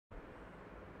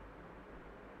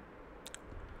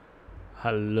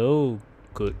Hello,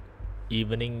 good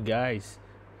evening guys.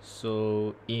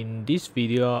 So in this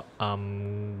video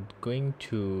I'm going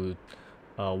to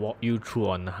walk you through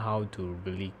on how to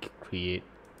really create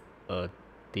a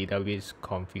database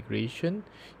configuration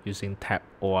using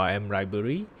TypeORM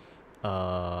library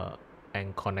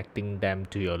and connecting them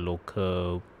to your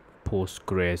local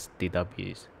Postgres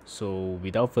database. So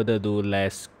without further ado,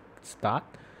 let's start.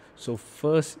 So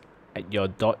first, at your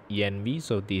 .env,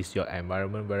 so this is your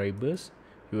environment variables,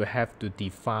 you have to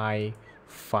define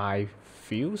 5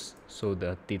 fields. So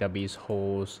the database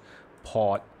host,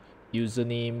 port,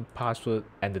 username, password,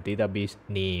 and the database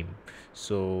name.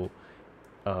 So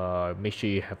make sure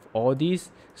you have all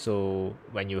these. So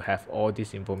when you have all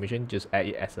this information, just add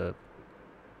it as a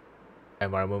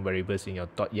environment variables in your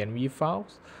 .env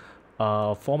files.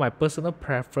 For my personal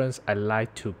preference, I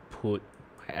like to put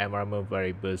my environment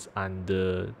variables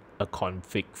under a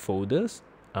config folders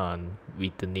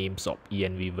with the names of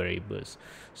env variables.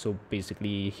 So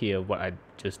basically here what I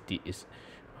just did is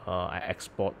I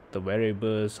export the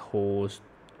variables host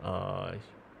with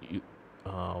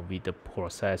the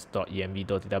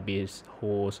process.env.database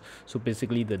host. So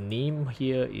basically the name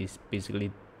here is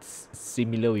basically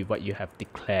similar with what you have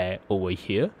declared over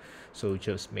here. So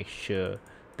just make sure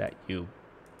that you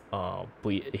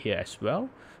put it here as well.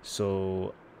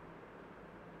 So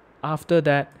after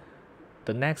that,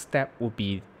 the next step would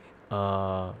be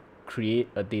create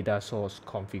a data source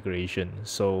configuration.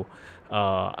 So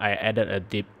I added a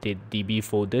db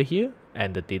folder here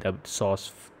and the data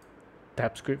source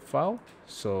TypeScript file.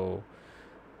 So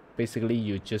basically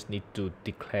you just need to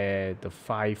declare the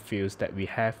 5 fields that we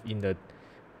have in the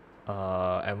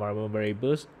environment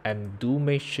variables, and do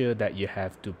make sure that you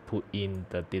have to put in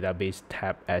the database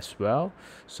tab as well.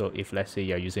 So if let's say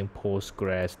you're using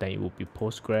Postgres, then it will be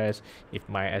Postgres. If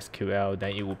MySQL,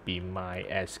 then it will be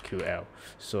MySQL.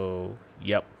 So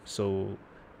yep, so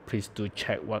please do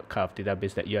check what kind of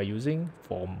database that you are using.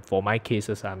 For my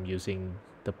cases, I'm using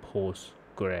the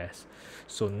Postgres.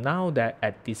 So now that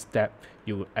at this step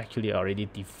you actually already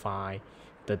define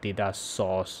the data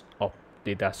source of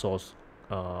Datasource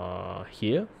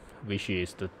here, which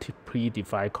is the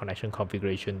predefined connection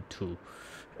configuration to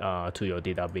your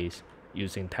database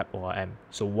using TypeORM.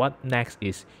 So what next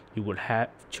is you would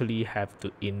actually have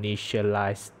to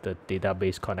initialize the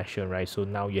database connection, right? So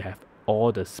now you have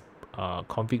all the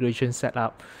configuration set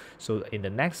up. So in the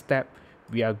next step,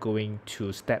 we are going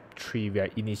to step 3, we are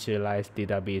initialize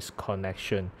database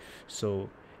connection. So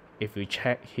if we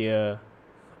check here,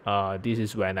 this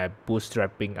is when I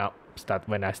bootstrapping up,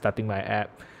 when I starting my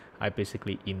app, I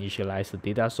basically initialize the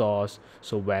data source.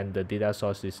 So when the data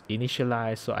source is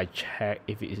initialized, so I check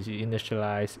if it is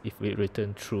initialized, if it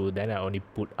return true, then I only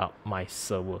put up my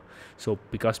server. So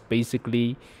because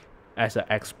basically as an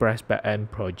Express backend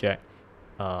project,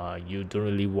 you don't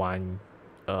really want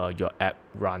your app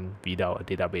run without a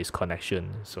database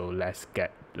connection. So let's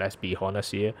be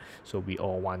honest here. So we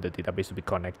all want the database to be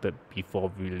connected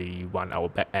before we really want our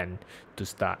backend to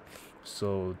start.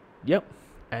 So yep,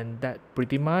 and that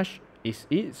pretty much is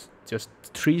it. Just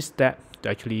 3 steps to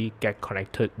actually get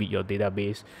connected with your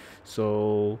database.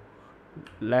 So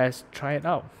let's try it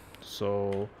out.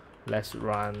 So let's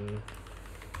run.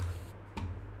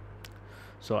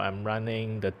 So I'm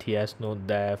running the ts node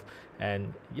dev,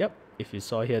 and yep, if you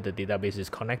saw here, the database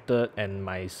is connected and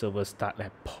my server start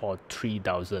at port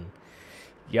 3000.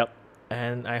 Yep,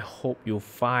 and I hope you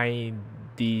find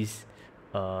this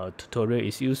tutorial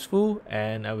is useful,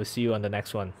 and I will see you on the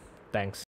next one. Thanks.